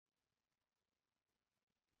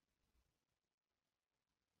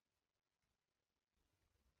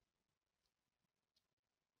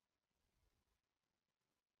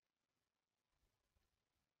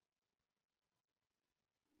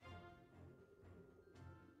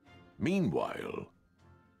Meanwhile,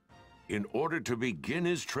 in order to begin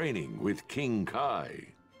his training with King Kai,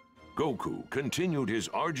 Goku continued his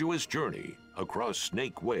arduous journey across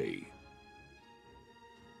Snake Way.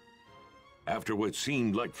 After what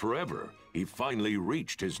seemed like forever, he finally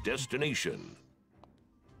reached his destination.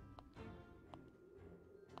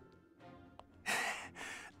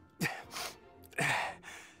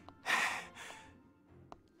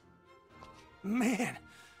 Man,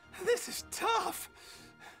 this is tough.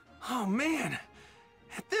 Oh man,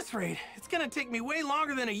 at this rate, it's gonna take me way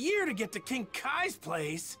longer than a year to get to King Kai's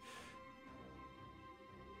place.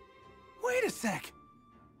 Wait a sec.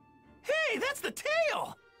 Hey, that's the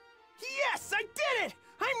tail! Yes, I did it!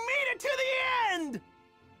 I made it to the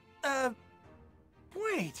end!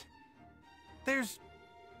 Wait. There's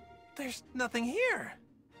nothing here.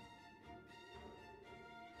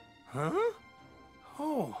 Huh?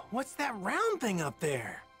 Oh, what's that round thing up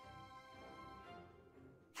there?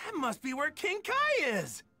 That must be where King Kai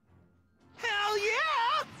is! Hell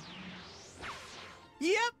yeah!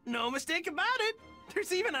 Yep, no mistake about it.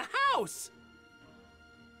 There's even a house!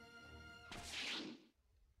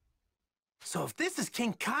 So if this is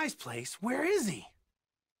King Kai's place, where is he?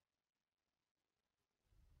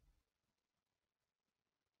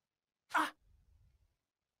 Ah!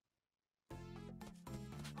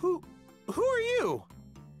 Who are you?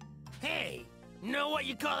 Hey, know what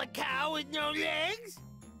you call a cow with no legs?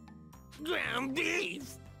 Ground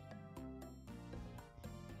beef.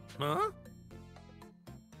 Huh?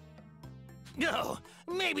 No,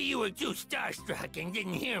 maybe you were too starstruck and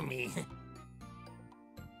didn't hear me.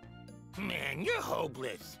 Man, you're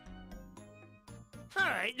hopeless. All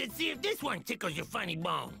right, let's see if this one tickles your funny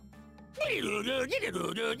bone. Hello?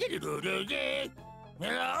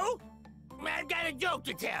 I've got a joke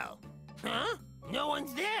to tell. Huh? No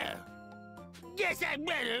one's there. Guess I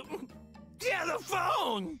better tell the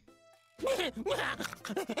phone.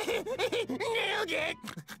 Nailed it.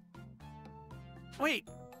 Wait,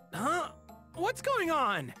 huh? What's going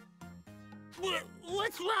on?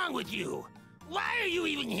 What's wrong with you? Why are you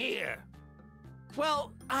even here?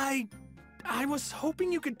 Well, I was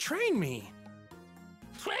hoping you could train me.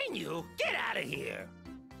 Train you? Get out of here.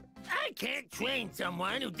 I can't train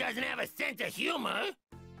someone who doesn't have a sense of humor.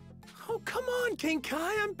 Oh, come on, King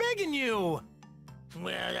Kai, I'm begging you.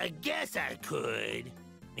 Well, I guess I could,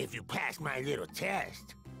 if you pass my little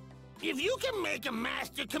test. If you can make a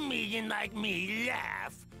master comedian like me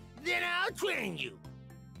laugh, then I'll train you.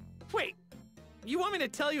 Wait, you want me to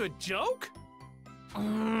tell you a joke?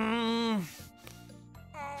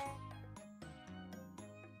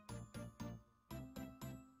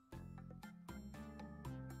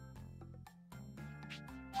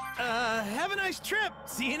 Have a nice trip.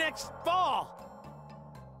 See you next fall.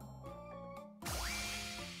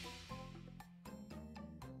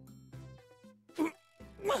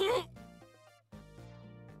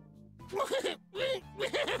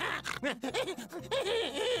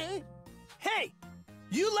 Hey,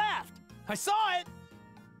 you laughed. I saw it.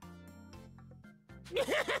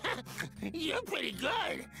 You're pretty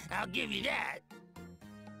good. I'll give you that.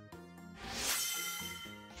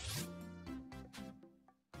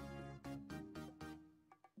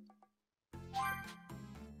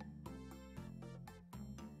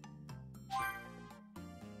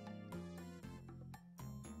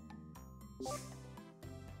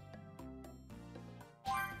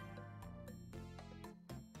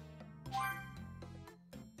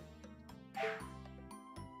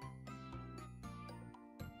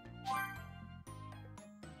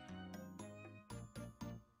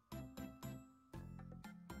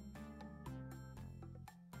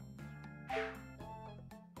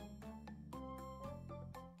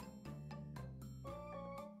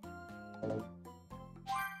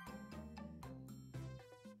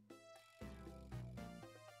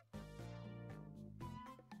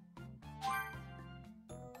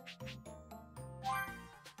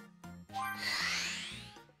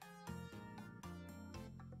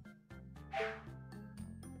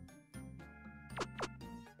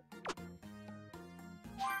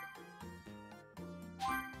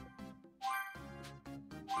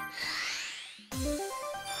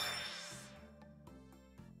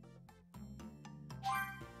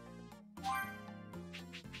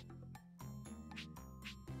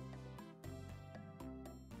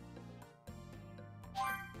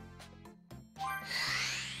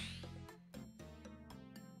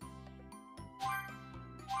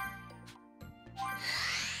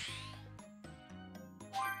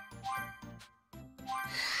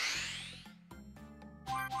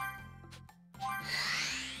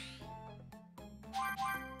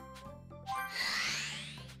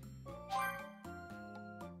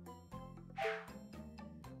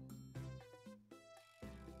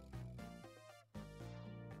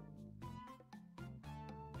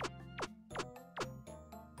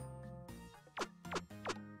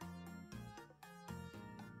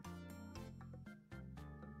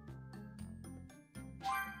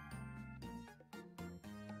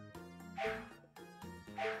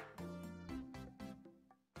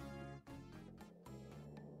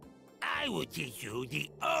 I will teach you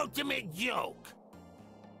the ultimate joke.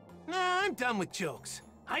 Nah, I'm done with jokes.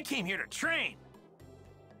 I came here to train.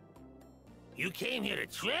 You came here to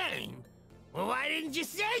train? Well, why didn't you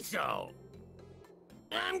say so?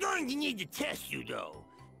 I'm going to need to test you, though.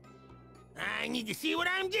 I need to see what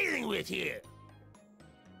I'm dealing with here.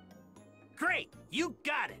 Great, you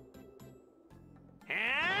got it.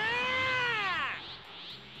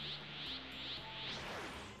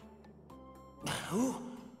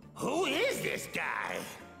 Who is this guy?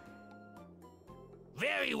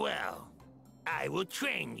 Very well. I will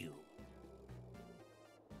train you.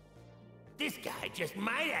 This guy just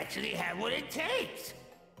might actually have what it takes.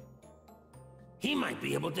 He might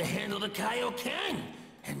be able to handle the Kaioken,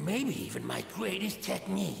 and maybe even my greatest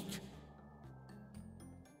technique.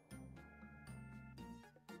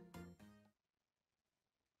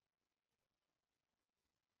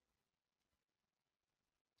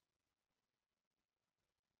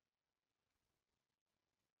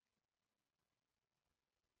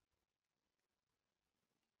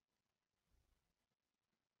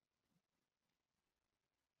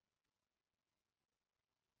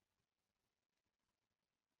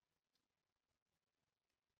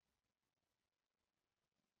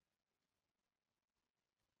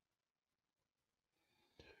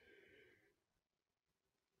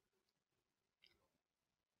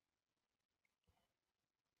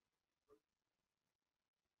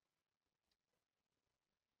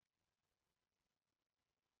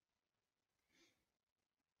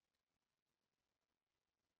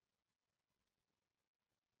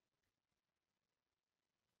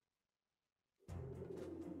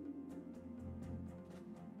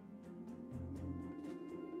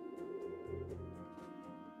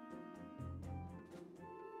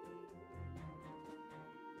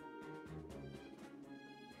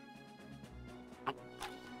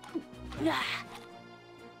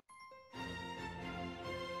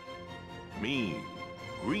 Mean,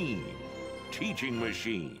 green, teaching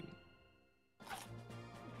machine.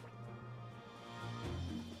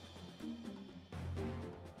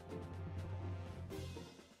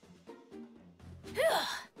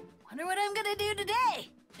 Wonder what I'm gonna do today.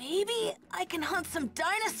 Maybe I can hunt some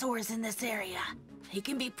dinosaurs in this area. They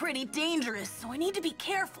can be pretty dangerous, so I need to be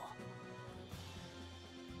careful.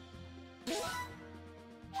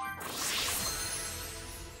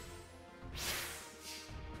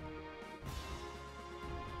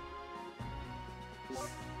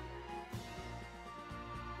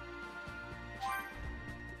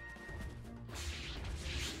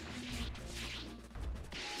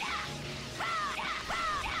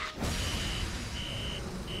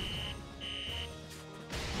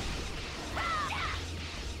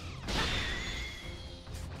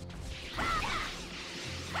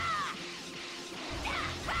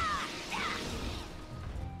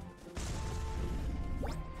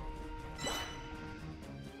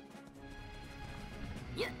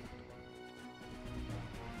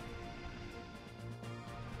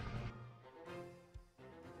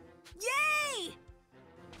 Yay!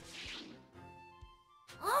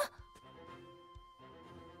 Huh?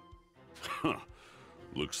 Huh.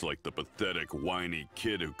 Looks like the pathetic, whiny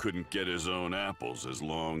kid who couldn't get his own apples is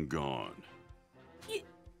long gone.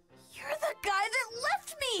 You're the guy that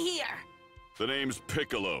left me here! The name's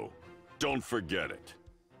Piccolo. Don't forget it.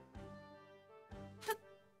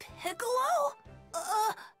 Piccolo?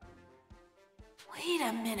 Wait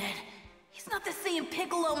a minute. He's not the same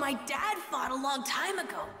Piccolo my dad fought a long time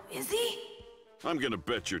ago, is he? I'm gonna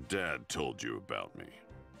bet your dad told you about me.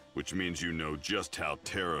 Which means you know just how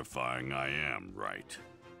terrifying I am, right?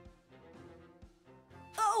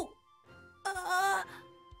 Oh!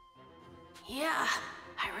 Yeah,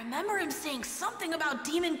 I remember him saying something about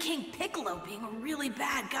Demon King Piccolo being a really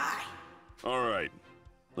bad guy. Alright,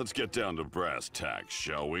 let's get down to brass tacks,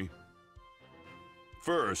 shall we?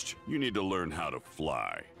 First, you need to learn how to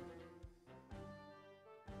fly.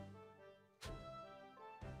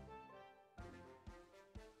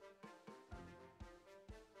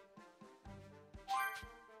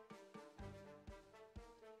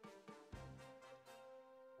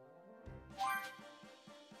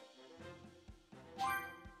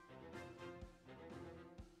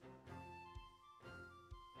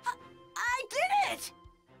 I did it!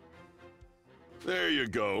 There you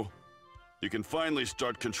go. You can finally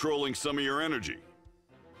start controlling some of your energy.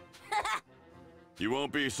 You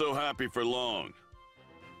won't be so happy for long.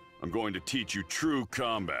 I'm going to teach you true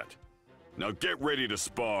combat. Now get ready to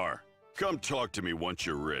spar. Come talk to me once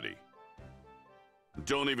you're ready.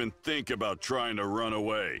 Don't even think about trying to run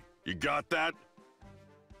away. You got that?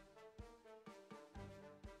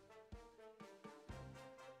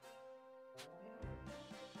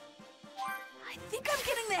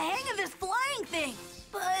 hang of this flying thing,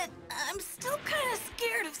 but I'm still kind of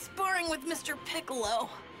scared of sparring with Mr. Piccolo.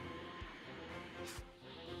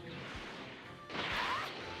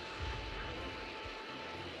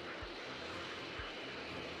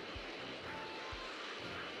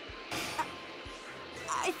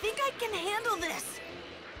 I think I can handle this.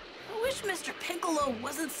 I wish Mr. Piccolo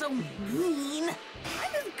wasn't so mean.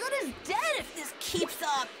 I'm as good as dead if this keeps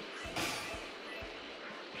up.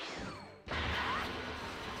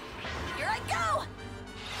 Here I go!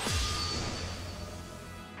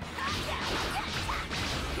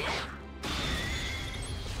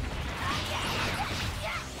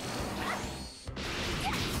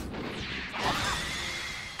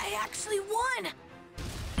 I actually won!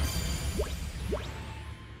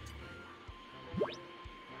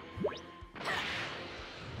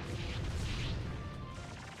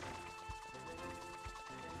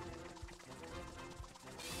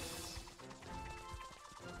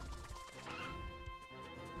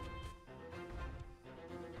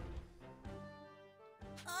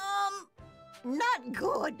 Not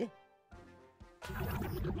good.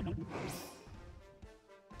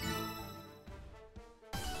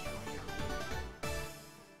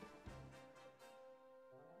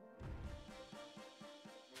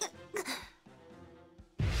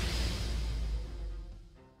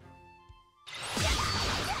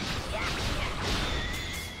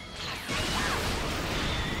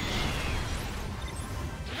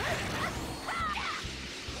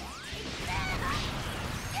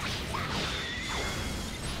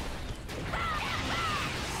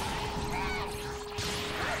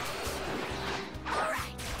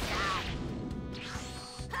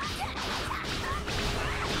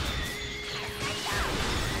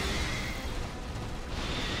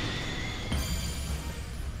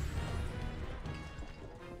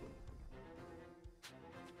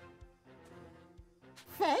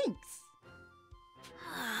 Thanks.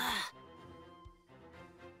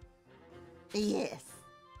 Yes.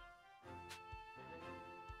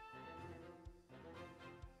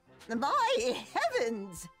 My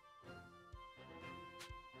heavens!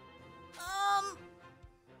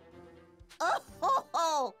 Oh, ho,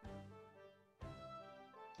 ho.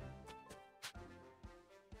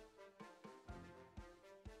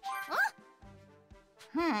 Huh?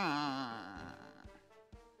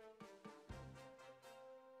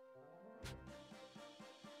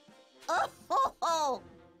 Oh, ho, ho.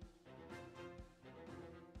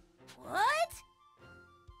 What?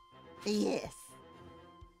 Yes.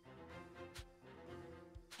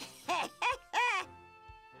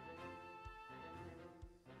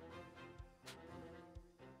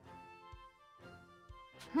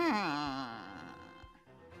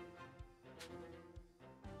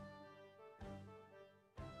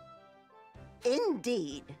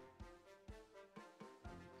 Indeed.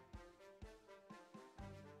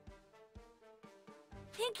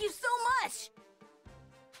 Thank you so much!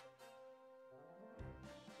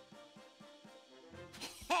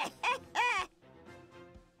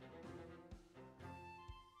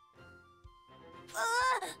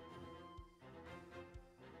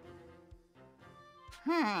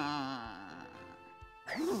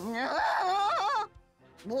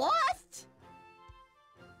 What?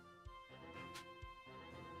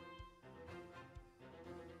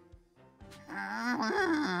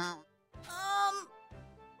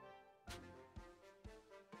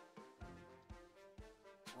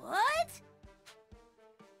 What?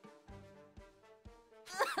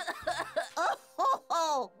 Oh, ho,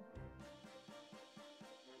 ho.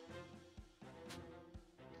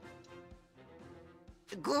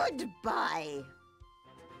 Goodbye.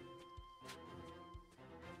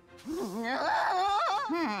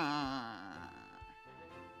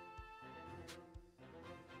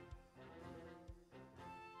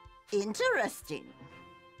 Interesting.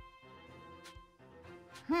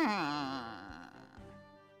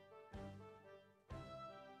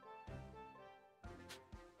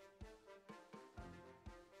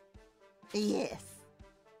 Yes.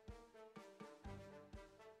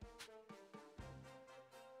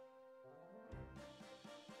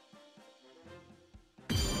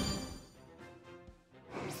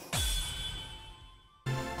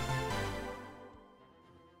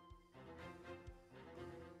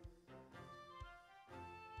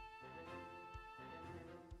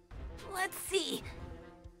 Let's see.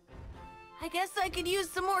 I guess I could use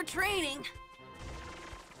some more training.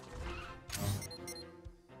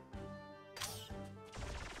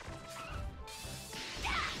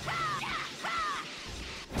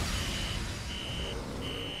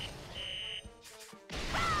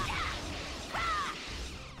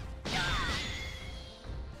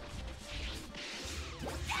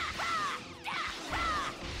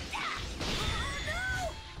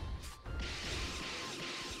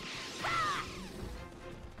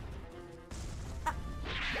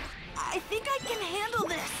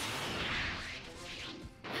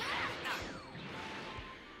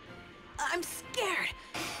 I'm scared.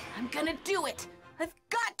 I'm gonna do it. I've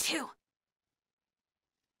got to.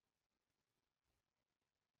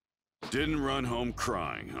 Didn't run home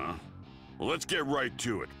crying, huh? Well, let's get right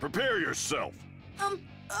to it. Prepare yourself.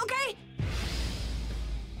 Okay.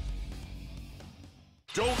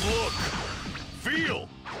 Don't look. Feel.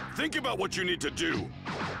 Think about what you need to do.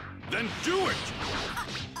 Then do it.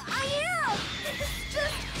 I am. It's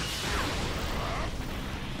just...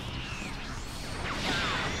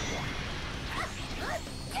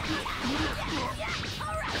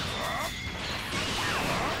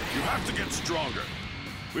 You have to get stronger.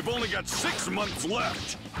 We've only got 6 months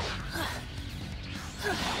left.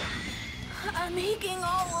 I'm aching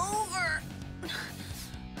all over.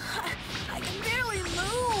 I can barely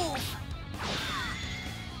move.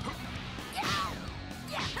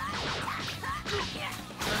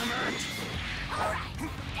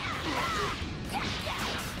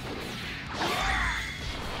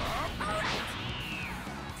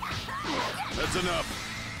 That's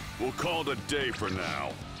enough. We'll call it a day for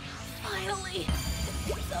now. Finally,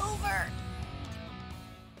 it's over.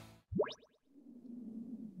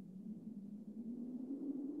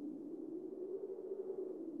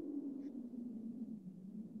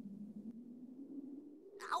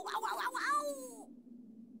 Ow, ow, ow, ow,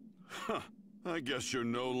 Huh. I guess you're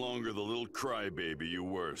no longer the little crybaby you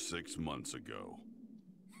were 6 months ago.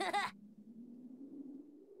 ow.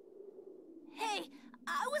 Hey,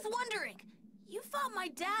 I was wondering, you fought my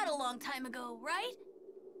dad a long time ago, right?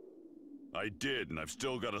 I did, and I've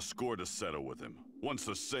still got a score to settle with him. Once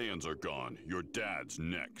the Saiyans are gone, your dad's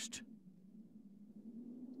next.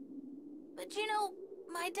 But you know,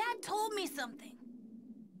 my dad told me something.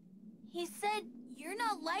 He said, you're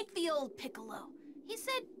not like the old Piccolo. He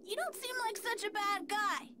said, you don't seem like such a bad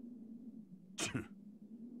guy.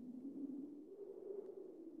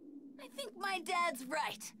 I think my dad's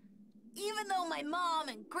right. Even though my mom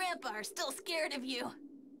and grandpa are still scared of you.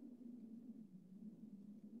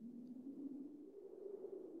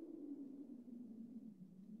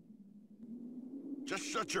 Just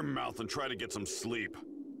shut your mouth and try to get some sleep.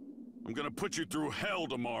 I'm gonna put you through hell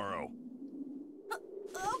tomorrow.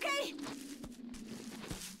 Okay.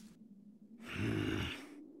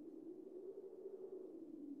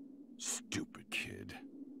 Stupid kid.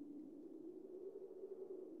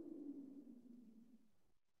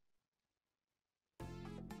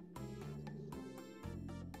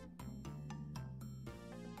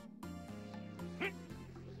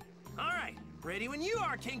 All right, ready when you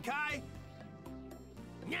are, King Kai.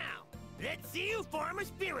 Now, let's see you form a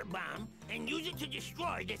spirit bomb and use it to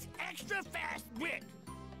destroy this extra fast brick.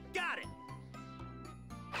 Got it.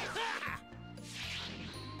 Ha!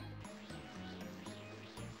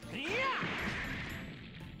 Yeah!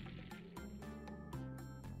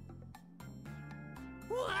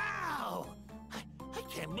 Wow! I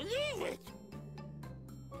can't believe it!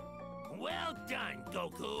 Well done,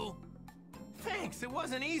 Goku. Thanks, it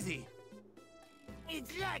wasn't easy.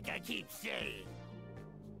 It's like I keep saying.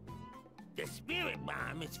 The spirit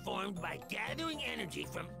bomb is formed by gathering energy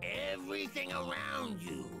from everything around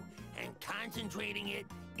you and concentrating it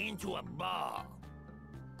into a ball.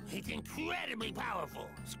 It's incredibly powerful.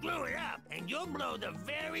 Screw it up, and you'll blow the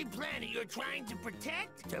very planet you're trying to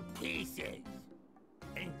protect to pieces.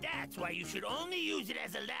 And that's why you should only use it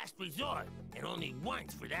as a last resort, and only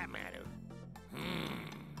once for that matter.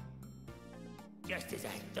 Just as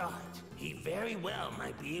I thought, he very well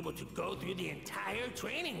might be able to go through the entire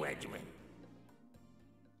training regimen.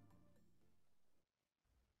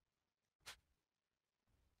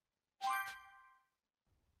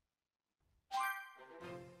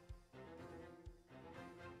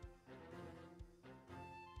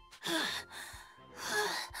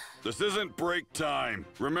 This isn't break time.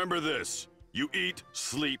 Remember this. You eat,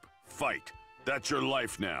 sleep, fight. That's your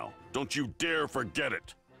life now. Don't you dare forget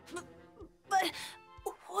it. But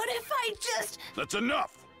what if I just... That's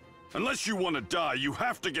enough! Unless you want to die, you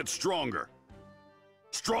have to get stronger.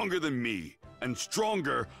 Stronger than me, and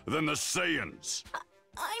stronger than the Saiyans.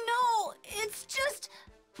 I know, it's just...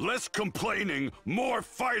 Less complaining, more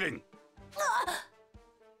fighting!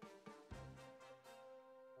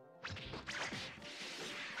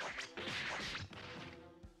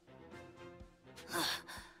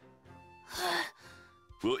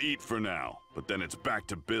 We'll eat for now, but then it's back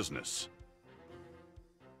to business.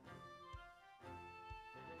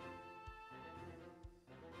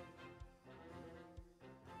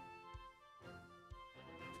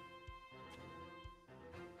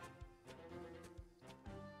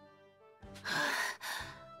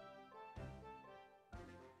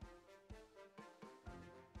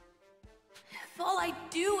 If all I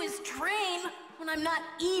do is train, when I'm not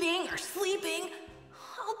eating or sleeping,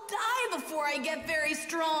 I'll die before I get very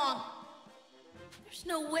strong. There's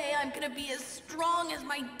no way I'm gonna be as strong as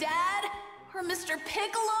my dad or Mr.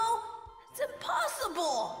 Piccolo. It's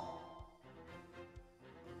impossible.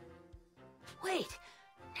 Wait,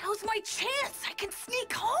 now's my chance. I can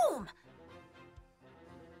sneak home.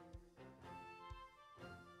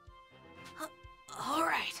 All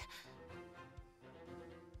right.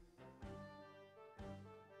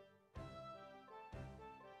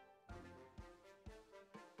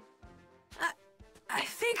 I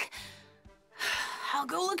think I'll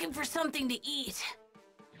go looking for something to eat.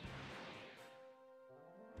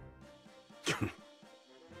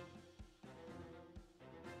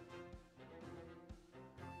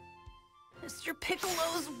 Mr.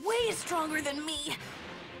 Piccolo's way stronger than me.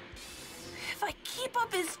 If I keep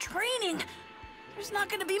up his training, there's not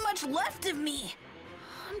gonna be much left of me.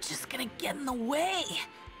 I'm just gonna get in the way.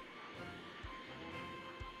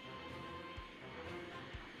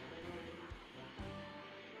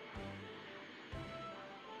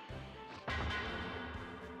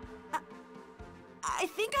 I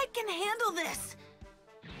think I can handle this.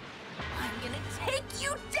 I'm gonna take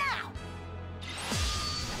you down.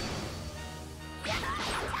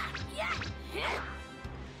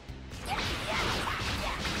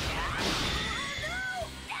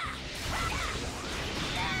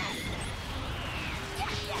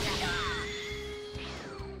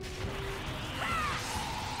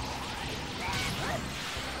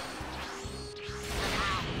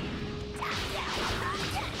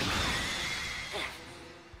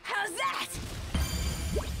 How's that?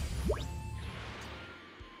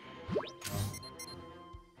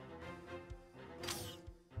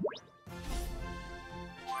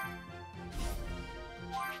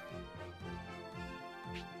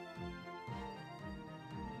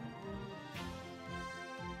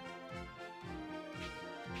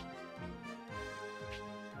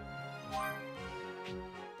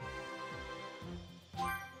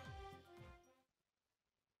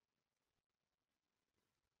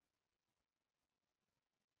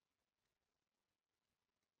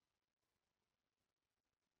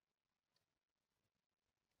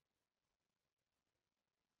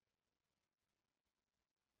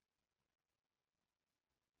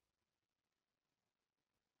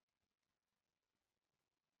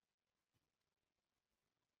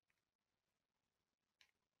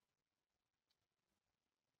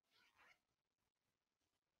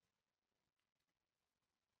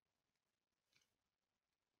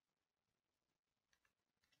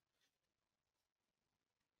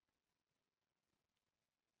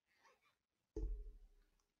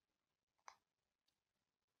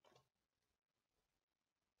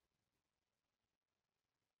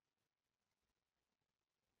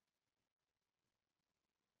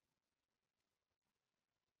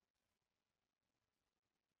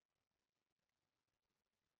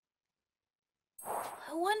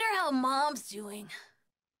 I wonder how Mom's doing.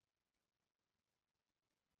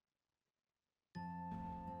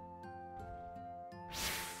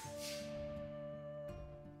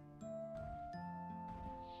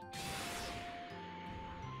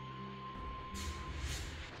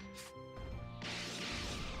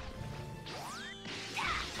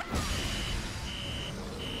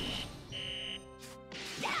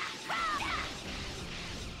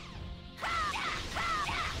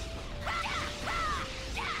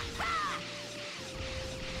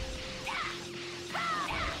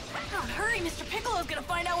 Hurry, Mr. Piccolo's gonna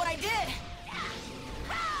find out what I did!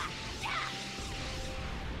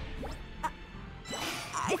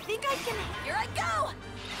 I think I can... Here I go!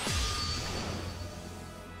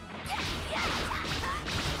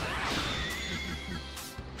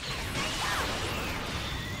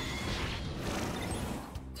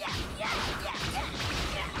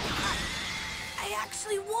 I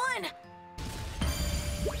actually won!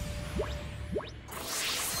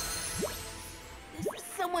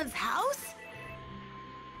 Someone's house?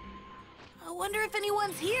 I wonder if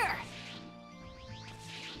anyone's here.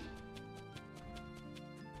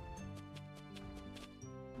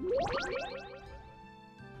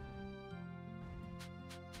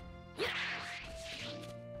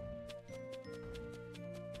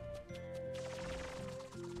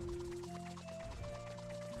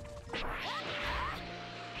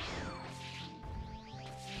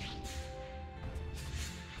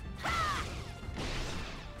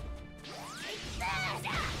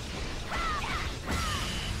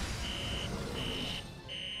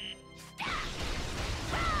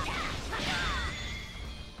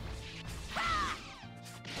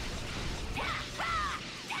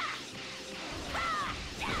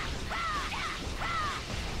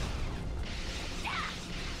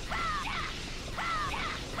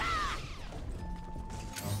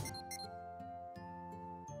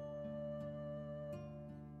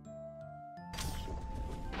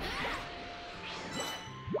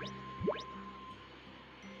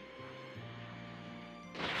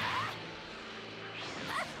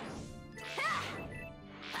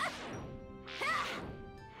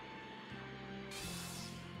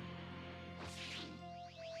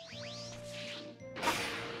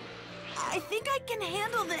 I think I can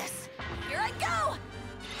handle this. Here I go!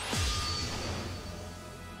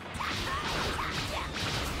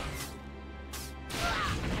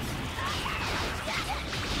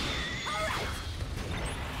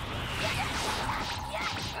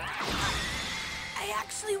 I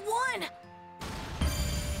actually won!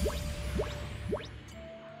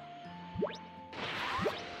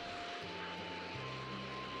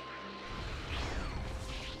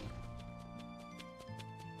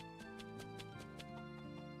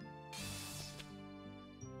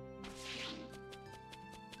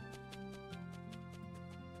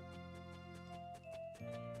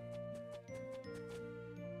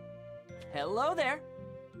 Hello there.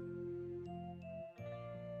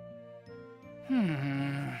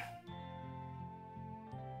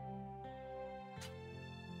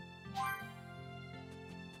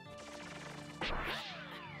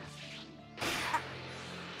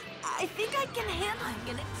 I think I can handle it. I'm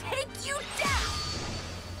gonna take you down!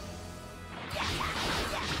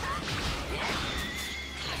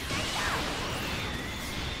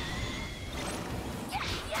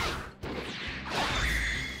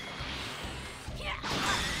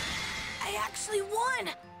 I actually won!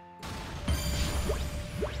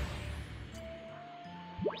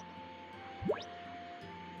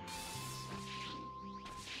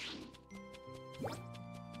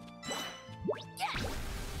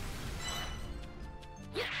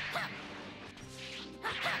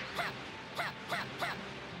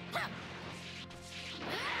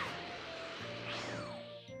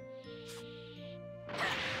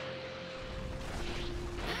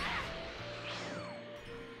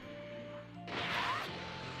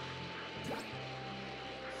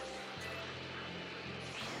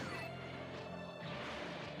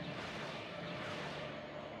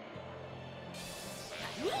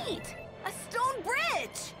 Neat! A stone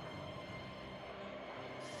bridge!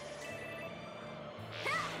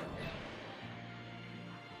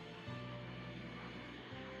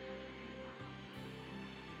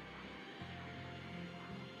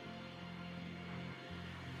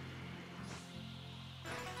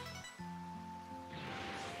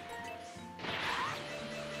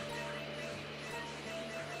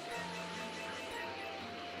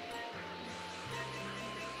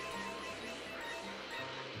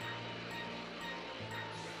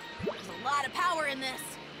 There's a lot of power in this.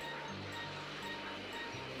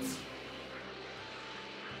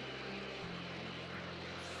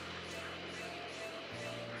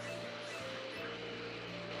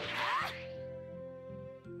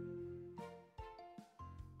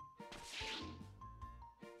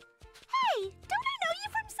 Hey, don't I know you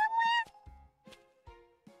from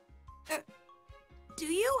somewhere? Do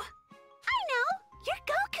you? I know. You're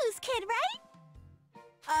Goku's kid, right?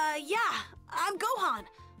 Yeah. I'm Gohan.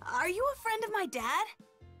 Are you a friend of my dad?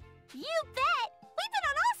 You bet! We've been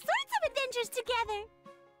on all sorts of adventures together!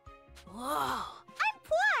 Whoa! I'm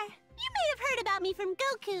Poir! You may have heard about me from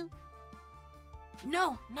Goku.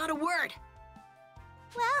 No, not a word.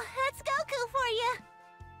 Well, that's Goku for you.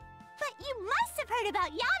 But you must have heard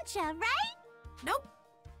about Yamcha, right? Nope.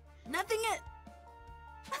 Nothing at...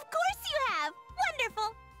 Of course you have!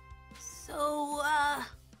 Wonderful! So,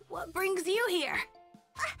 what brings you here?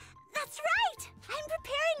 That's right! I'm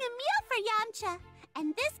preparing a meal for Yamcha,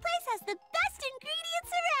 and this place has the best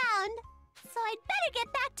ingredients around. So I'd better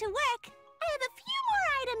get back to work. I have a few more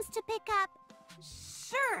items to pick up.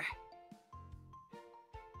 Sure.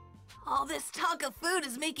 All this talk of food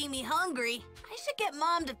is making me hungry. I should get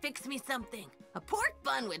Mom to fix me something. A pork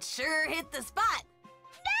bun would sure hit the spot.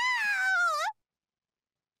 No!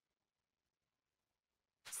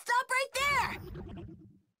 Stop right there!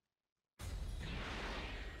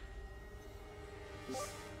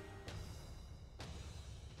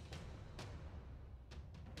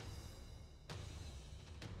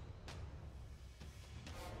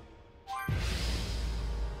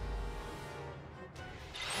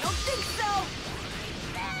 Don't think so!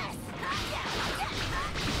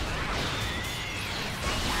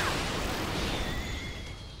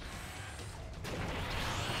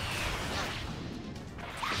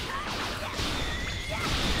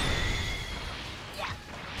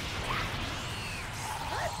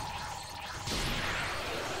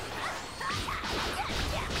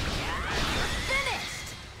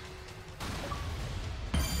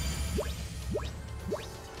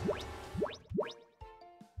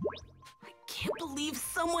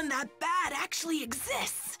 Someone that bad actually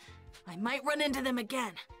exists. I might run into them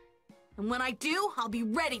again. And when I do, I'll be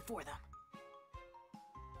ready for them.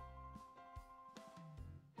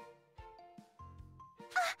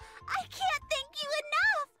 I can't thank you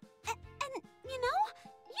enough. And you know,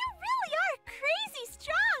 you really are crazy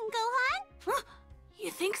strong, Gohan. Huh?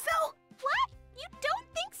 You think so? What? You don't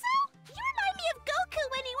think so? You remind me of Goku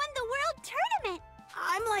when he won the World Tournament.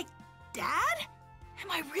 I'm like Dad? Am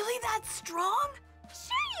I really that strong?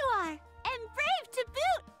 Sure you are. And brave to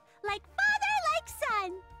boot. Like father, like son.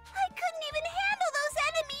 I couldn't even handle those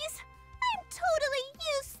enemies. I'm totally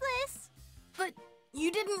useless. But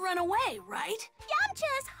you didn't run away, right? Yamcha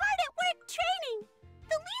is hard at work training.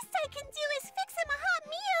 The least I can do is fix him a hot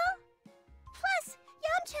meal. Plus,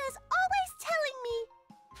 Yamcha is always telling me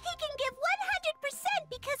he can give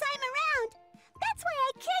 100% because I'm around. That's why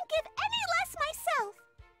I can't give any less myself.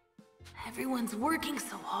 Everyone's working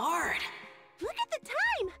so hard. Look at the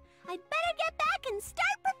time. I'd better get back and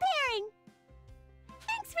start preparing.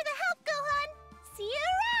 Thanks for the help, Gohan. See you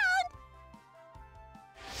around.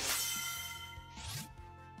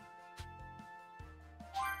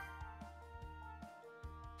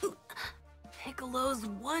 Piccolo's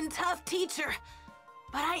one tough teacher,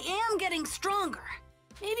 but I am getting stronger.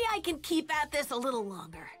 Maybe I can keep at this a little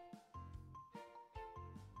longer.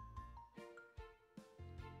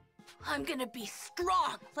 I'm gonna be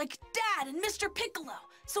strong, like Dad and Mr. Piccolo,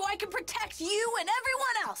 so I can protect you and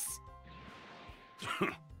everyone else.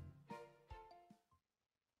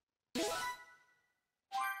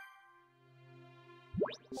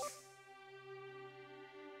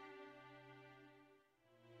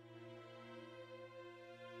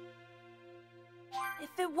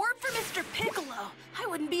 If it weren't for Mr. Piccolo, I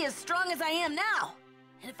wouldn't be as strong as I am now.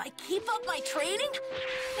 And if I keep up my training,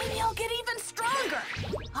 maybe I'll get even stronger.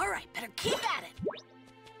 All right, better keep at it.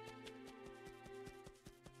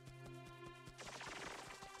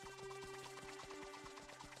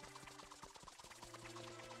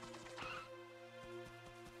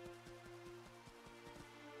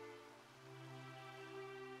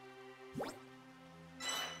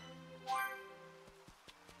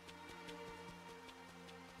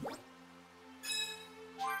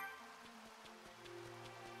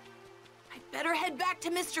 Better head back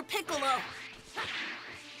to Mr. Piccolo.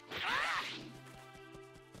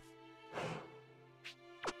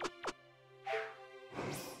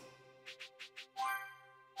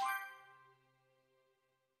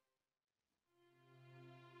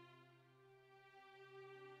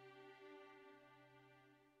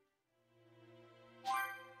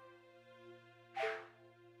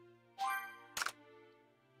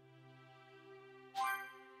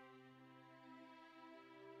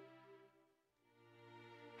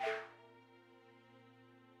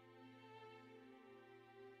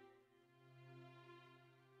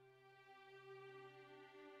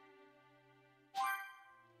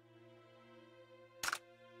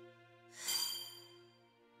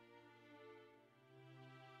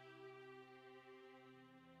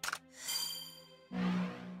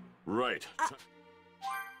 Right.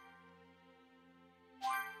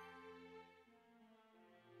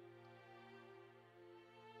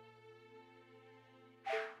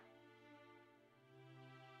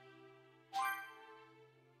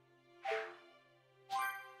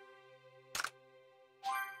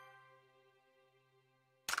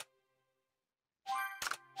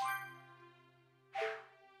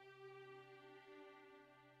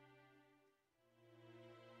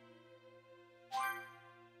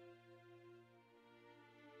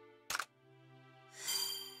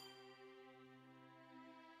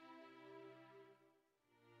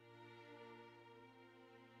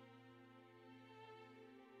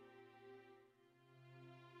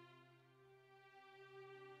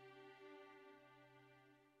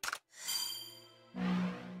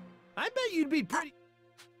 I bet you'd be pretty...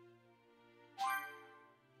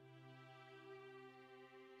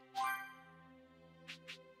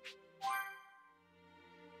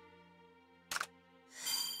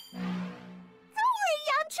 Don't worry,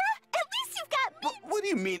 Yamcha. At least you've got me. What do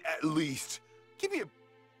you mean, at least? Give me a...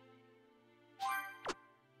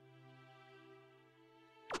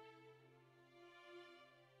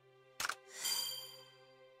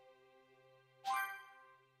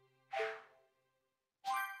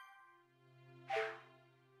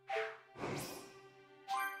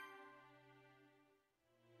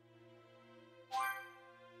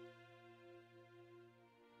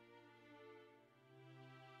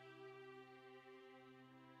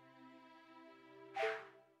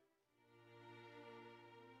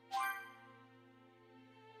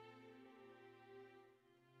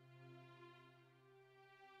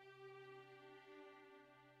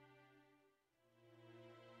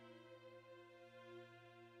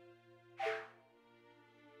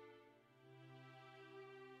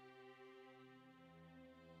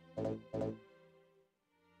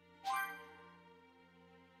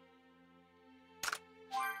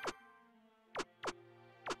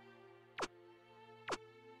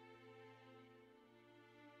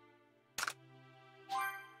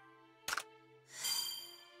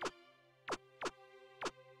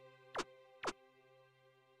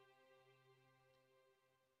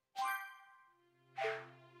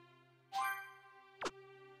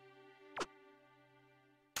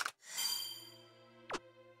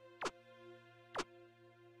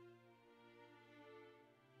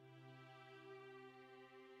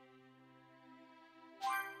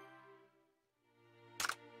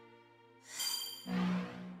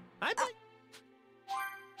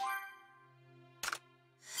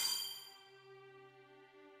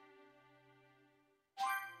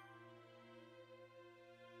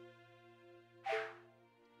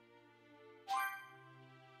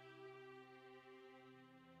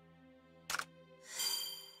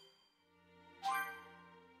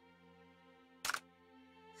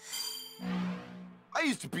 I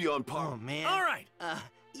used to be on par. Oh, man. All right. Don't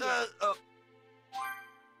worry,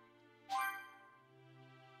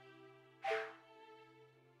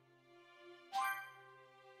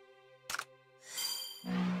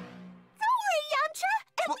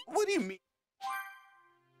 Yamcha. What do you mean?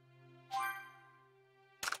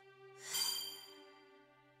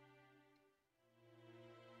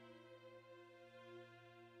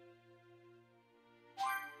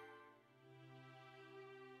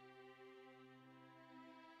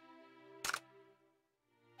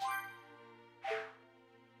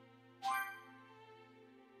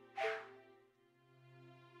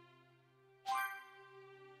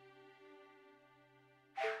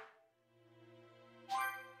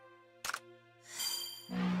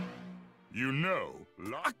 You know,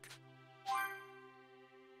 luck?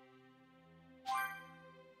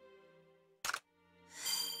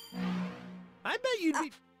 I bet you'd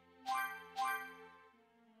be...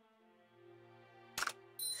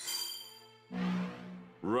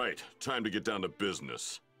 Right, time to get down to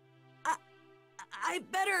business. I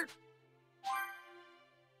better...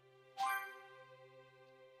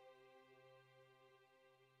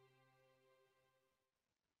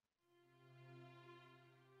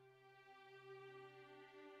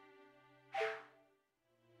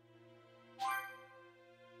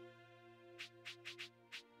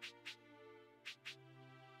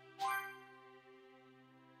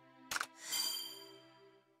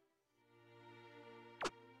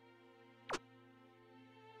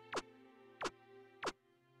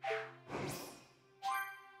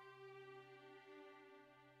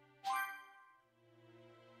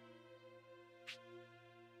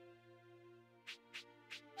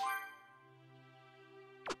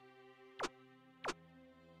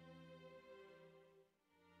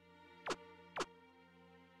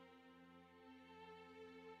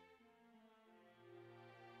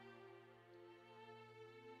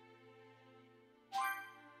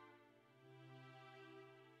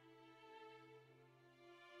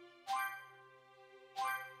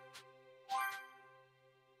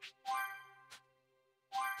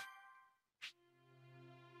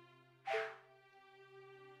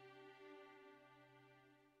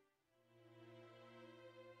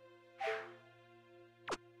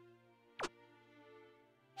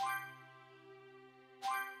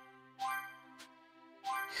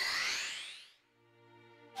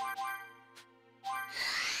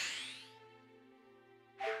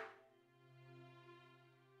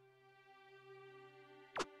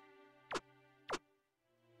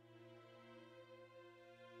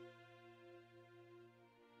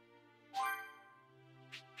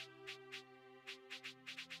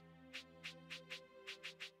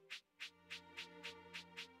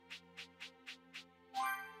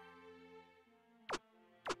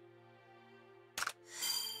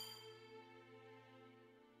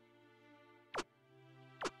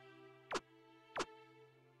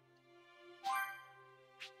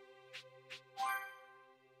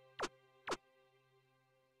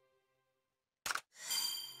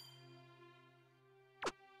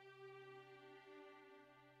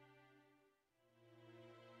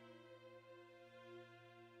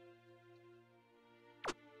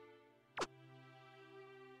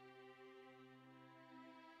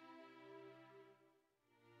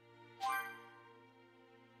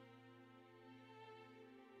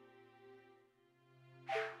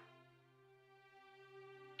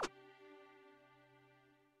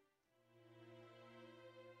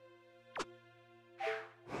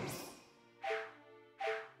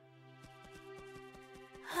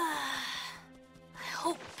 I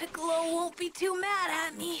hope Piccolo won't be too mad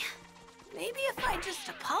at me. Maybe if I just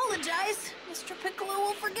apologize, Mr. Piccolo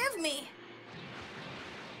will forgive me.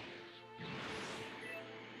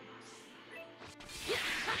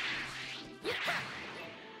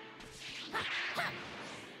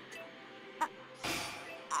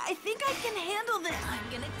 I think I can handle this. I'm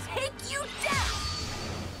gonna take you down!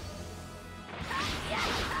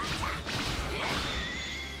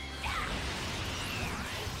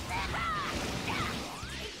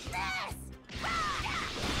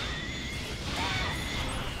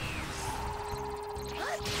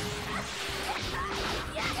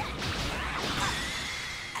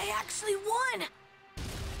 I actually won!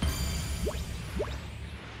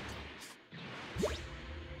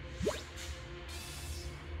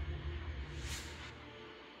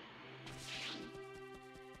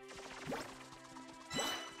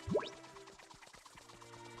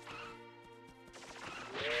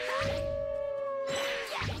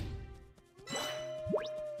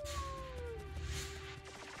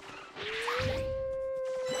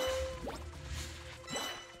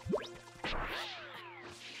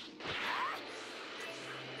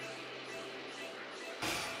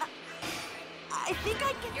 think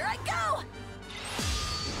I can... Here I go!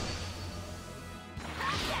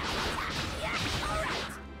 Yeah, all right.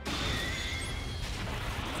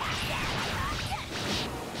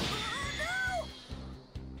 Oh, no!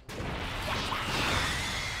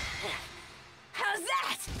 How's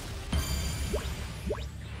that?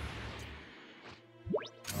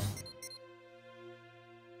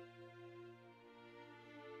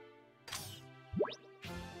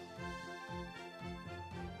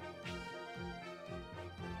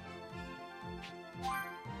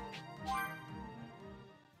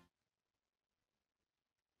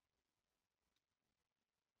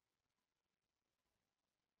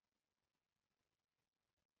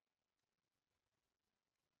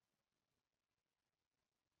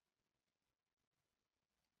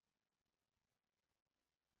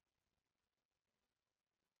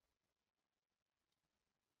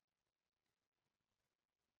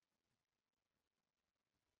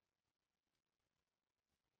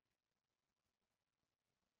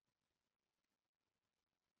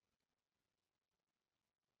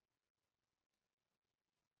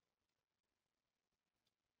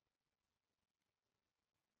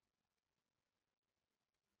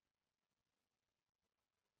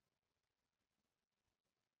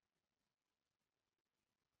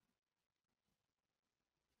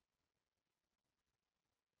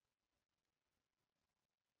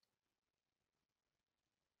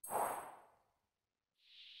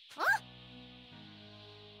 Huh?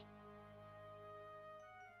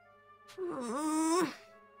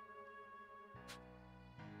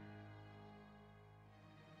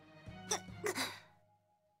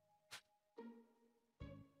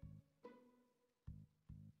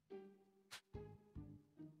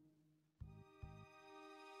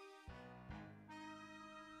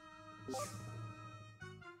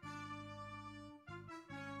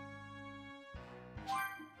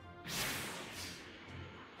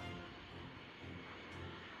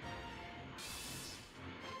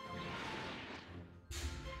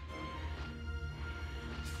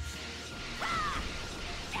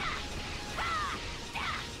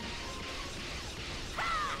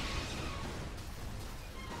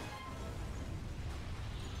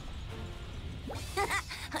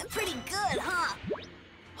 I'm pretty good, huh?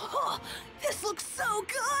 Oh, this looks so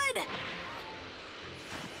good!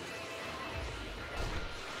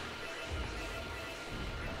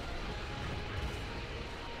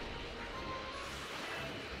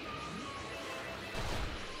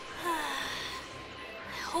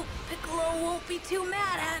 I hope Piccolo won't be too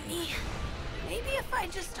mad at me. Maybe if I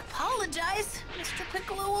just apologize, Mr.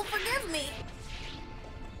 Piccolo will forgive me.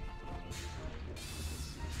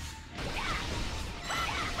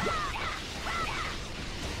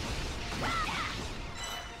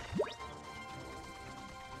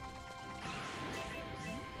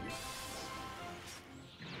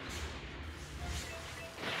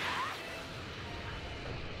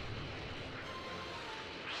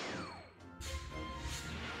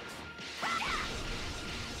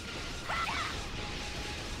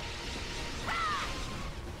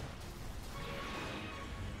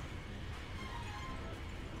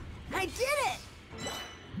 I did it!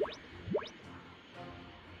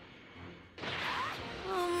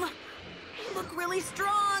 You look really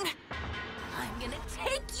strong. I'm gonna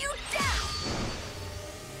take you down!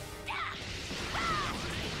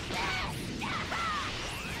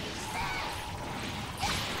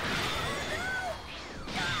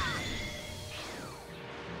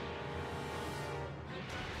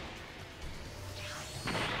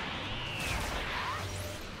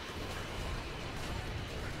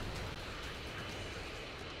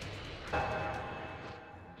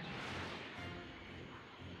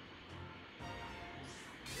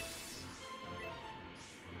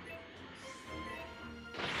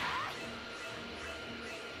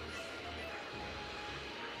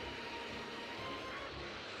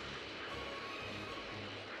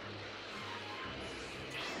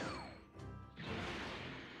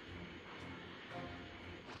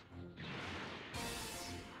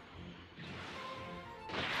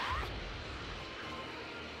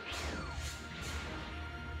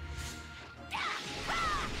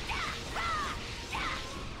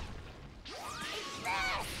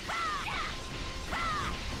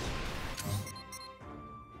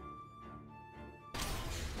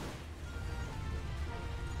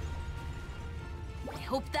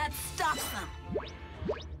 I hope that stops them.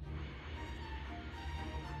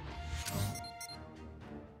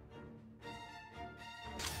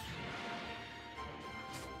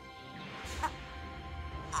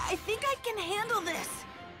 I think I can handle this.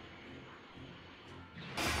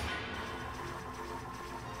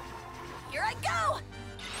 Here I go!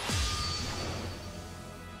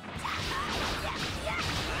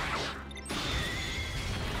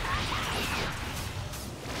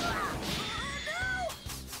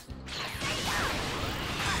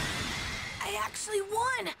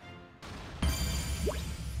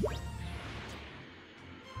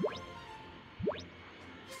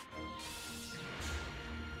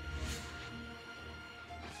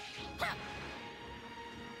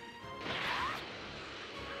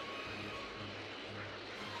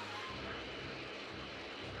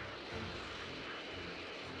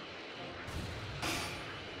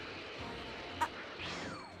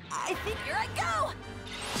 I think here I go!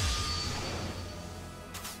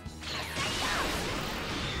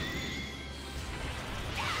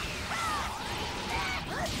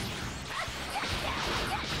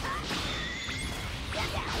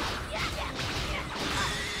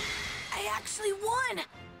 I actually won!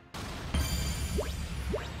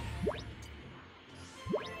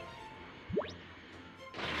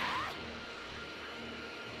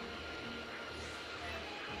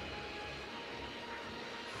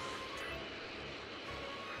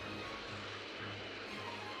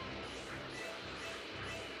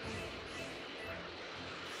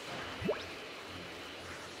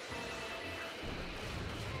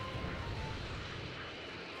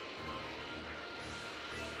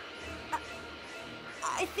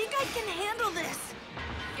 I think I can handle this.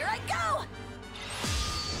 Here I go!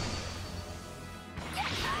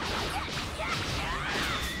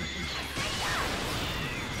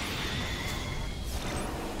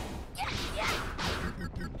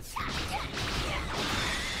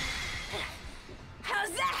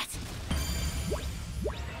 How's that?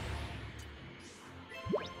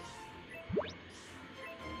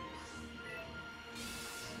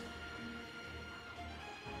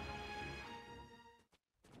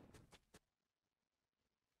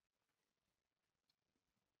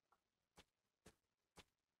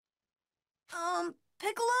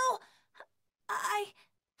 Piccolo?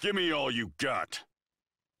 Give me all you got.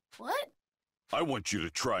 What? I want you to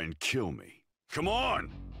try and kill me. Come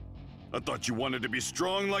on! I thought you wanted to be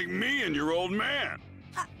strong like me and your old man.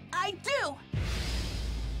 I do!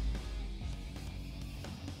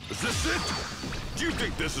 Is this it? Do you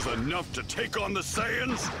think this is enough to take on the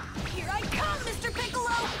Saiyans? Here I come, Mr.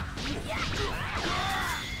 Piccolo!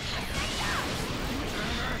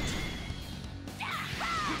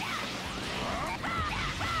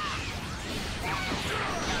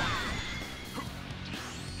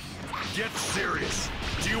 Get serious.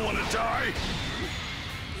 Do you want to die?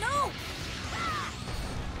 No!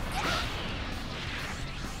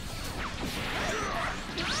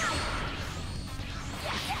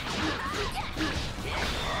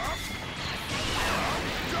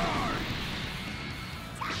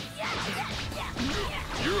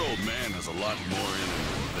 Your old man has a lot more in him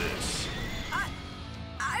than this.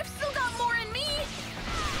 I've still got more in me!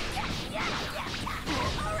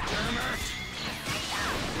 Damn it!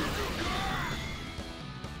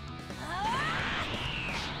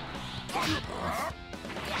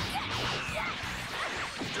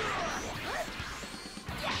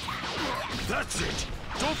 That's it!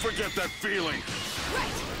 Don't forget that feeling!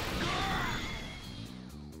 Right!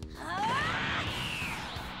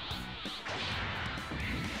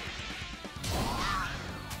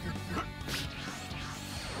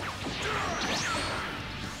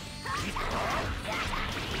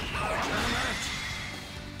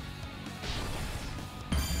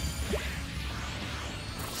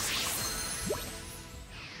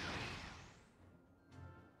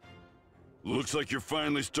 Looks like you're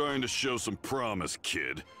finally starting to show some promise,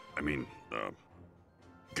 kid. I mean,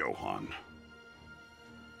 Gohan.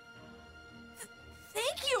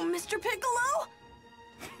 Thank you, Mr. Piccolo!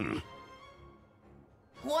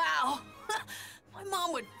 Wow! My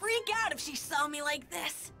mom would freak out if she saw me like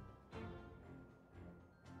this.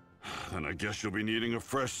 Then I guess you'll be needing a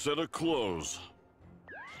fresh set of clothes.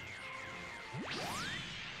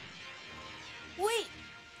 Wait,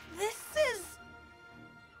 this is...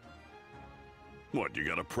 What, you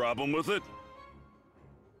got a problem with it?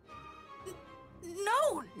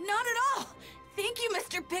 No, not at all! Thank you,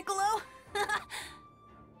 Mr. Piccolo! Huh.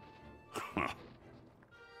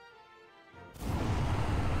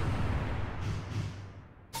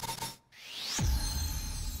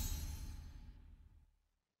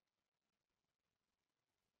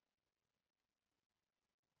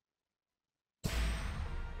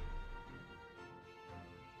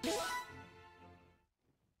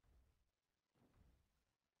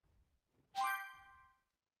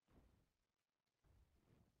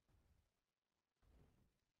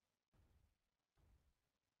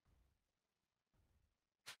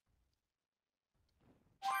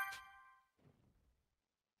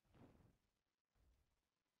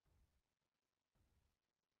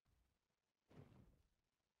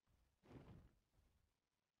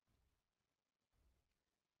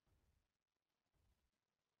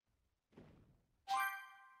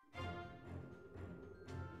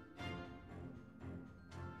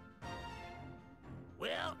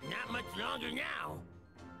 Well, not much longer now.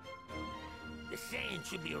 The Saiyans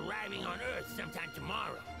should be arriving on Earth sometime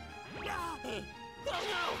tomorrow. Oh no!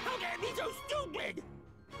 How can I be so stupid?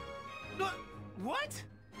 What?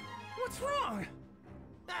 What's wrong?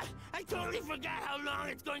 I totally forgot how long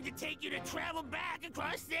it's going to take you to travel back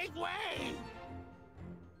across Snake Way!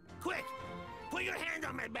 Quick, put your hand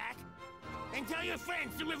on my back and tell your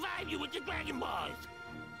friends to revive you with the Dragon Balls!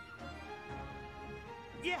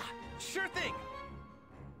 Yeah, sure thing.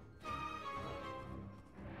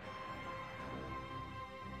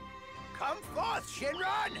 Come forth,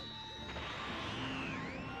 Shinron!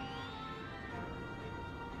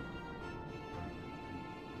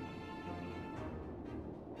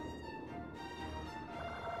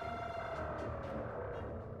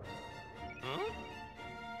 Huh?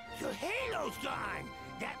 Your halo's gone!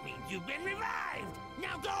 That means you've been revived!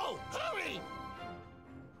 Now go! Hurry!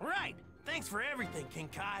 Right. Thanks for everything, King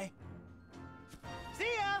Kai. See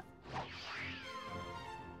ya!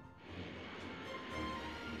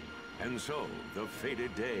 And so, the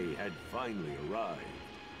fated day had finally arrived.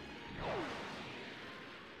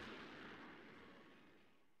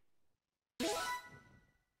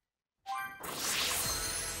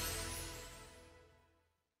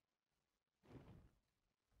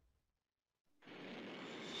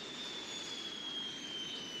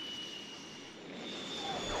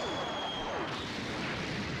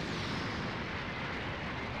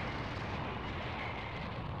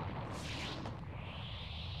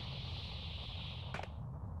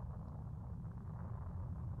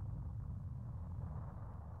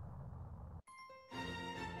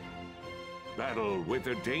 Battle with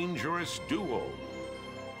a dangerous duo.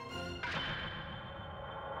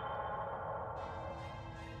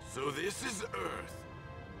 So this is Earth.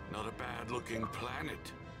 Not a bad-looking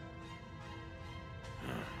planet.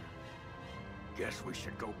 Guess we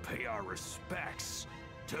should go pay our respects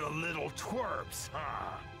to the little twerps,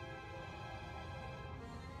 huh?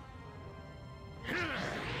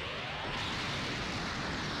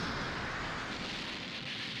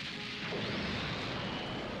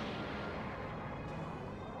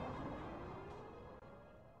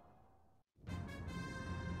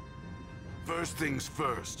 First things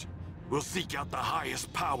first, we'll seek out the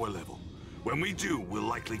highest power level. When we do, we'll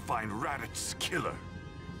likely find Raditz' killer.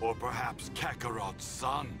 Or perhaps Kakarot's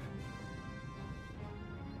son.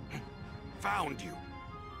 Found you.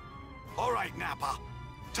 All right, Nappa.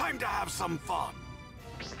 Time to have some fun.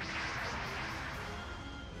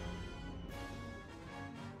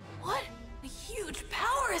 What? A huge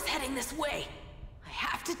power is heading this way. I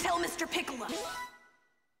have to tell Mr. Piccolo.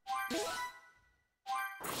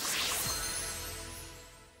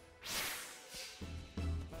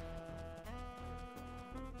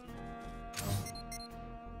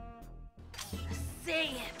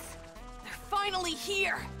 Saiyans! They're finally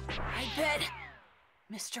here! I bet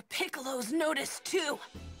Mr. Piccolo's noticed too!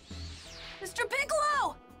 Mr.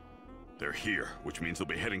 Piccolo! They're here, which means they'll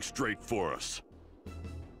be heading straight for us.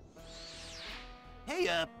 Hey,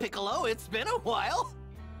 Piccolo, it's been a while.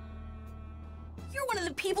 You're one of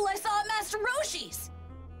the people I saw at Master Roshi's!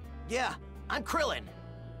 Yeah, I'm Krillin.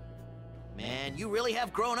 Man, you really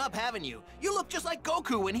have grown up, haven't you? You look just like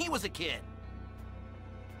Goku when he was a kid.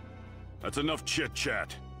 That's enough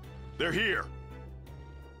chit-chat. They're here!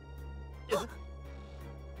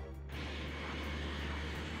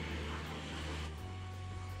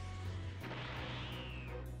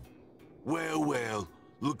 Well, well.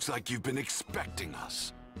 Looks like you've been expecting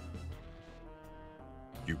us.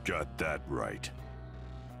 You got that right.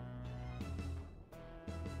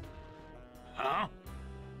 Huh?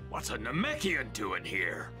 What's a Namekian doing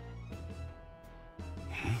here?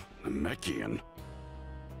 Namekian?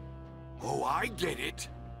 Oh, I get it.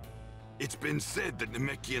 It's been said that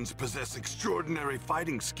Namekians possess extraordinary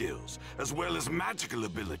fighting skills, as well as magical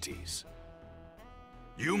abilities.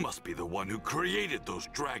 You must be the one who created those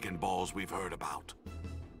Dragon Balls we've heard about.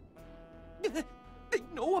 They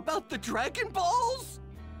know about the Dragon Balls?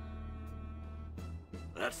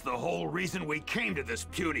 That's the whole reason we came to this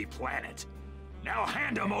puny planet. Now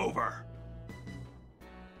hand them over!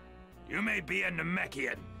 You may be a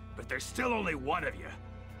Namekian, but there's still only one of you.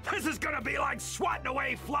 This is gonna be like swatting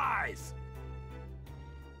away flies!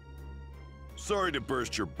 Sorry to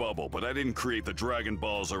burst your bubble, but I didn't create the Dragon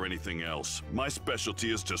Balls or anything else. My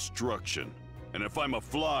specialty is destruction. And if I'm a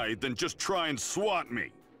fly, then just try and swat me!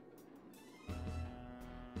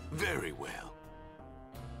 Very well.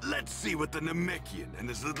 Let's see what the Namekian and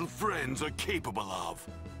his little friends are capable of.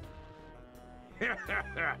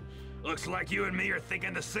 Looks like you and me are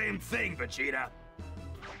thinking the same thing, Vegeta.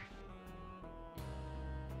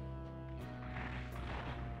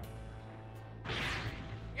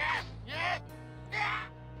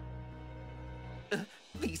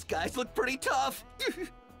 These guys look pretty tough.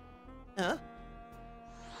 Huh?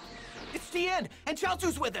 It's Tien, and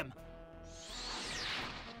Chaozu's with him.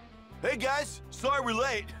 Hey guys, sorry we're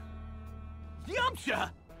late. Yamcha!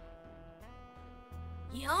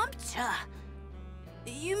 Yamcha?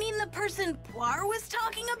 You mean the person Poir was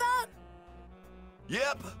talking about?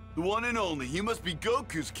 Yep, the one and only. He must be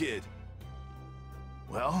Goku's kid.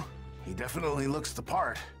 Well, he definitely looks the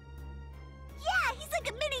part. Yeah, he's like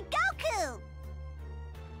a mini Goku!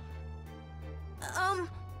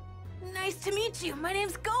 Nice to meet you. My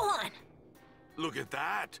name's Gohan. Look at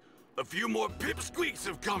that. A few more pipsqueaks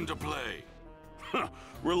have come to play.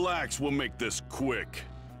 Relax, we'll make this quick.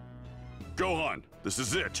 Gohan, this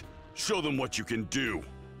is it. Show them what you can do.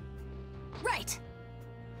 Right.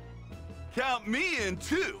 Count me in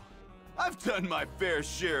too. I've done my fair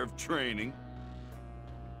share of training.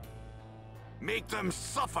 Make them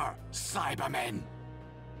suffer, Cybermen.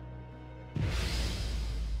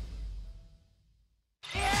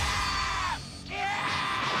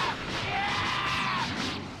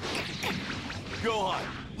 Gohan,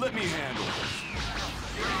 let me handle this.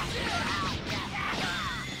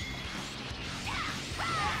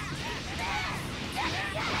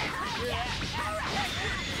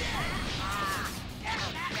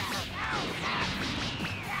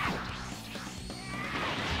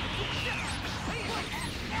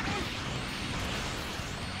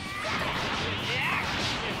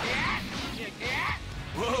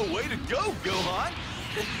 Whoa, way to go, Gohan!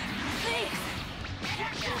 Thanks.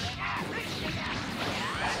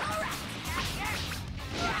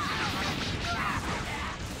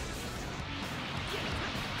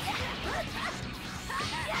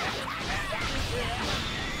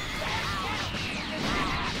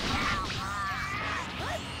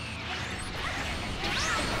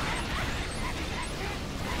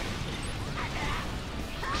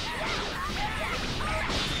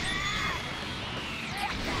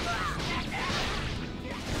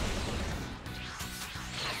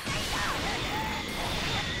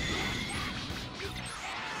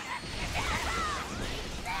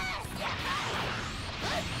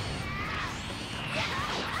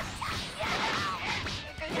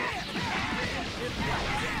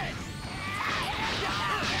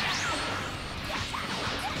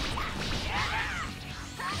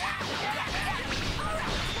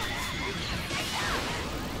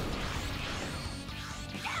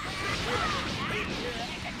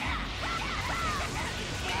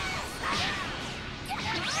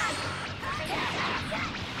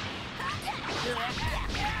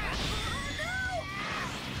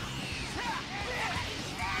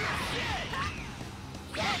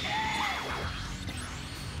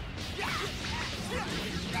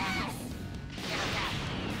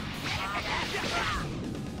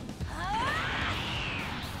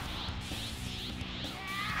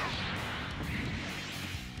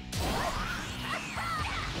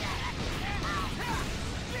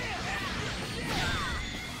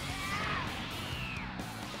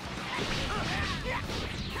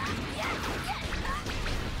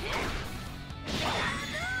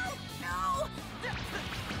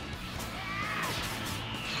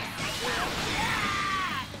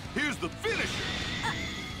 Here's the finisher!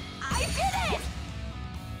 I did it!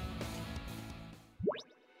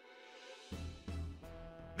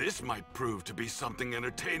 This might prove to be something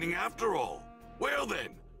entertaining after all. Well then,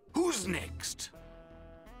 who's next?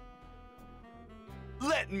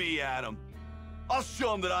 Let me at him. I'll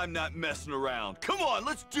show him that I'm not messing around. Come on,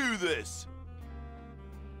 let's do this!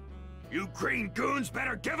 You green goons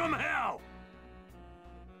better give him hell!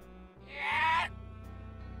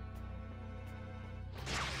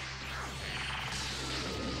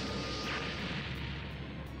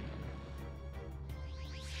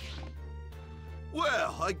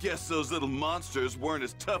 Well, I guess those little monsters weren't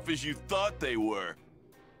as tough as you thought they were.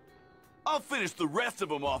 I'll finish the rest of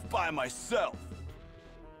them off by myself.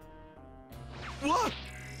 What?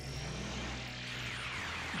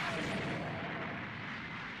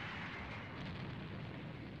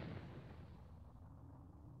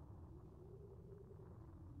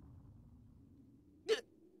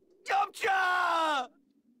 Yamcha!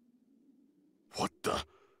 What the?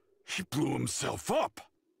 He blew himself up.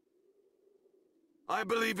 I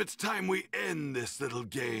believe it's time we end this little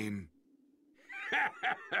game.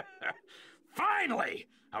 Finally!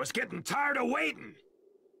 I was getting tired of waiting.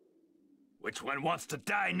 Which one wants to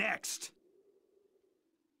die next?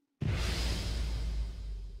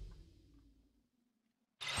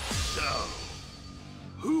 So,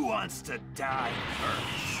 who wants to die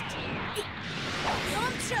first?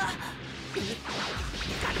 Yamcha! You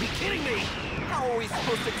gotta be kidding me! How are we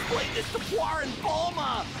supposed to explain this to Poir and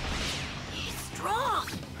Bulma? He's strong!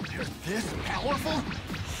 They're this powerful?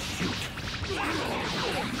 Shoot!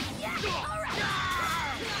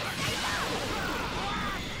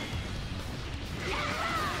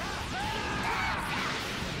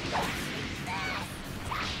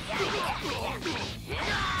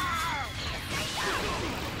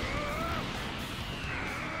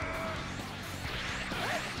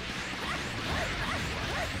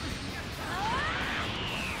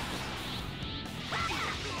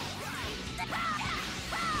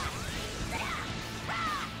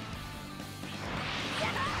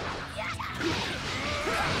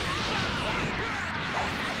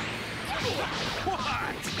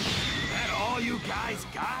 What? That all you guys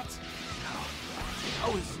got?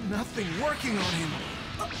 How is nothing working on him?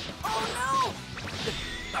 Oh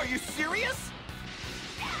no! Are you serious?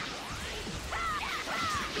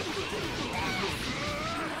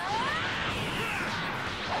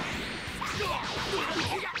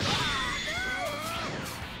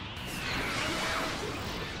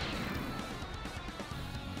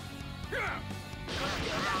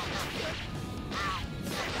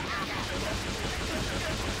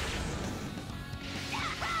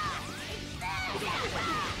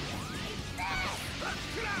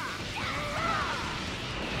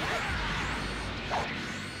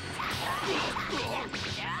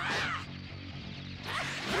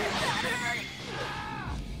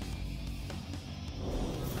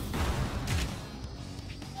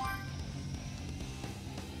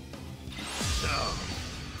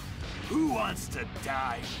 Who wants to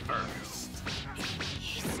die first?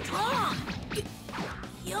 He's strong!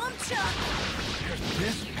 Yamcha! You're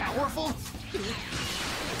this powerful? You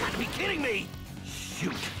gotta be kidding me!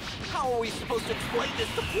 Shoot! How are we supposed to explain this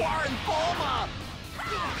to Puar and Bulma?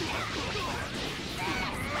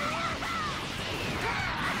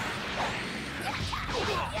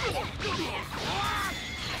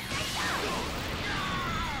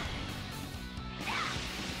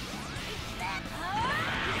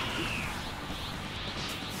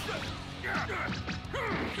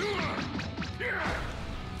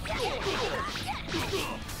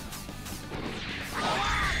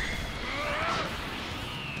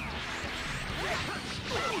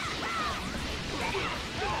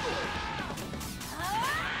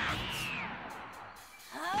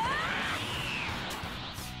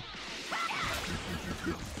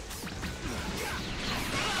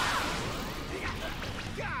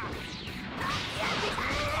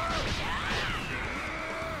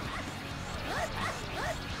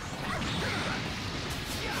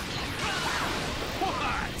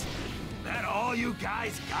 All you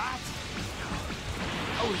guys got?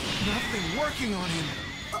 Oh, is nothing working on him?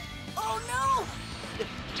 Oh no!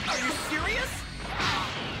 Are you serious?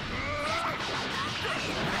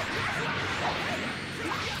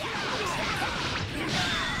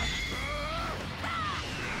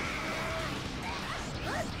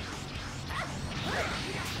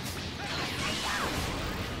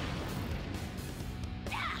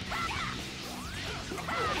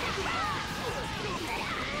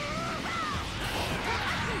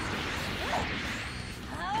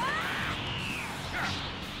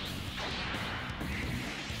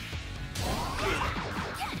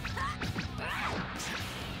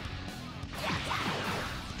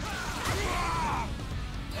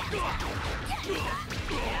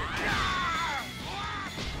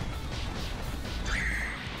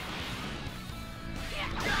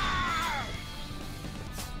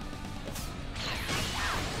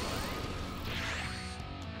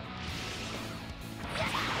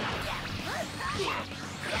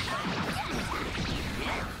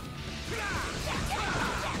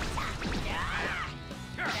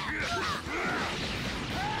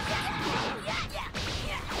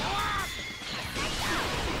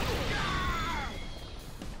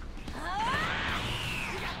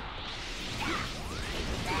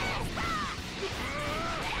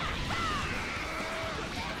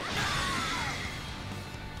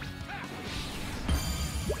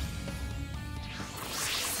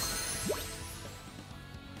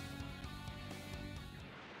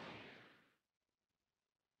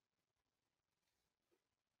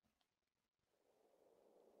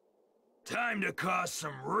 Time to cause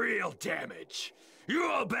some real damage. You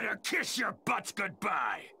all better kiss your butts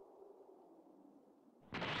goodbye.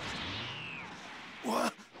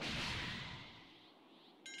 What?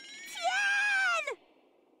 Tien!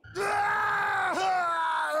 Ah!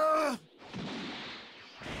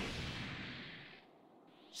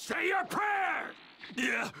 Say your prayer!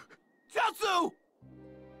 Yeah. Chaozu!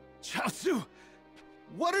 Chaozu!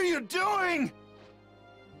 What are you doing?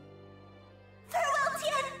 Farewell,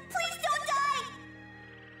 Tien! Please don't die!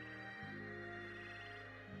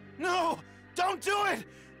 No! Don't do it!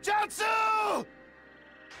 Chaozu!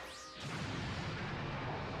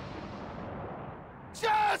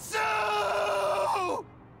 Chaozu!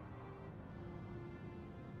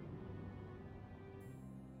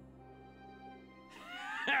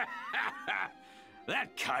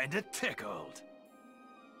 That kinda tickled.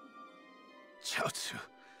 Chaozu,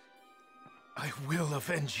 I will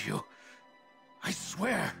avenge you. I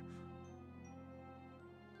swear.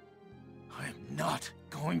 I'm not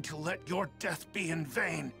going to let your death be in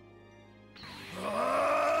vain.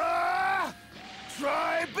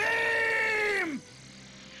 Tri-beam!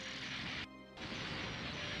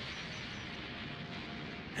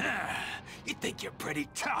 You think you're pretty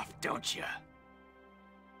tough, don't you?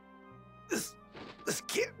 This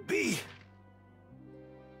can't be.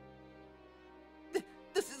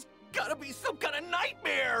 This has gotta be some kind of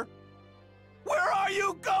nightmare! Where are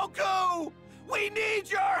you, Goku? We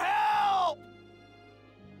need your help!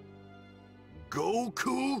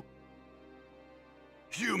 Goku?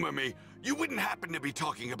 Humor me, you wouldn't happen to be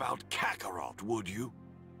talking about Kakarot, would you?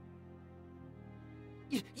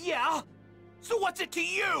 Yeah? So what's it to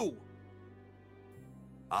you?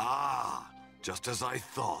 Ah, just as I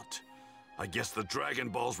thought. I guess the Dragon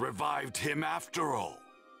Balls revived him after all.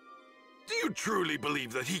 Do you truly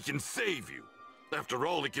believe that he can save you? After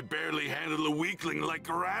all, he can barely handle a weakling like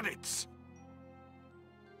Raditz.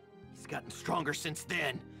 He's gotten stronger since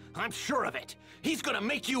then. I'm sure of it. He's gonna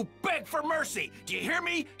make you beg for mercy. Do you hear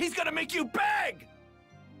me? He's gonna make you beg!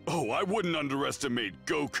 Oh, I wouldn't underestimate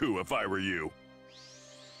Goku if I were you.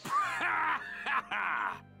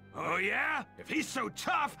 Oh yeah? If he's so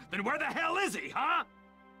tough, then where the hell is he, huh?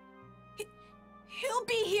 He'll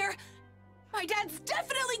be here. My dad's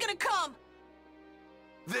definitely gonna come.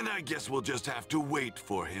 Then I guess we'll just have to wait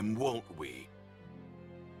for him, won't we?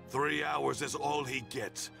 3 hours is all he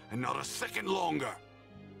gets, and not a second longer.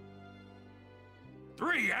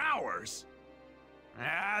 3 hours?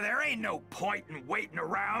 Ah, there ain't no point in waiting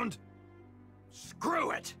around.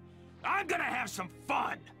 Screw it. I'm gonna have some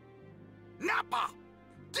fun. Nappa!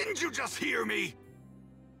 Didn't you just hear me?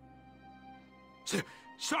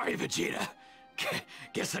 Sorry, Vegeta.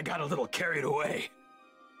 Guess I got a little carried away.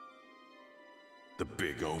 The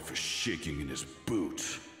big oaf is shaking in his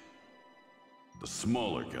boots. The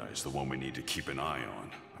smaller guy's the one we need to keep an eye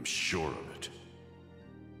on. I'm sure of it.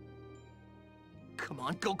 Come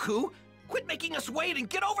on, Goku! Quit making us wait and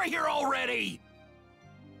get over here already!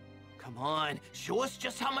 Come on, show us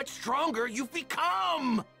just how much stronger you've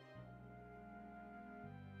become!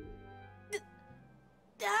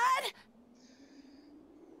 Dad?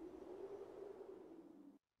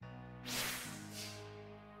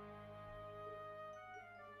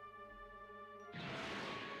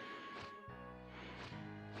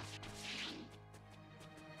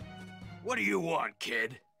 What do you want,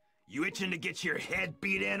 kid? You itching to get your head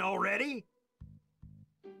beat in already?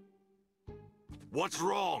 What's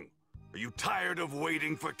wrong? Are you tired of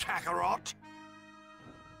waiting for Kakarot?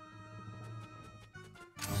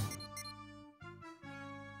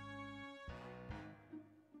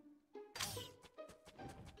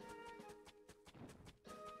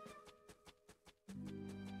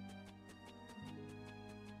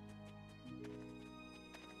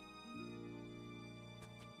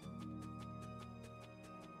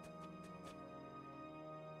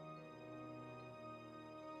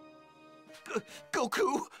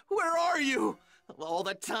 Goku, where are you? All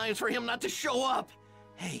the times for him not to show up.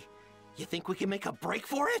 Hey, you think we can make a break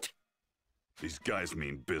for it? These guys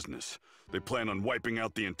mean business. They plan on wiping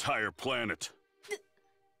out the entire planet.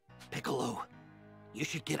 Piccolo, you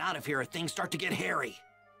should get out of here if things start to get hairy.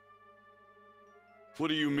 What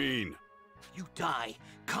do you mean? You die,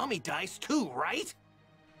 Kami dies too, right?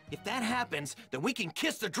 If that happens, then we can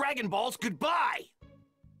kiss the Dragon Balls goodbye!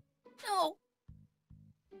 No.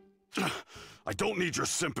 I don't need your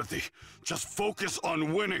sympathy. Just focus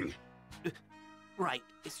on winning. Right.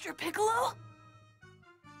 Mr. Piccolo?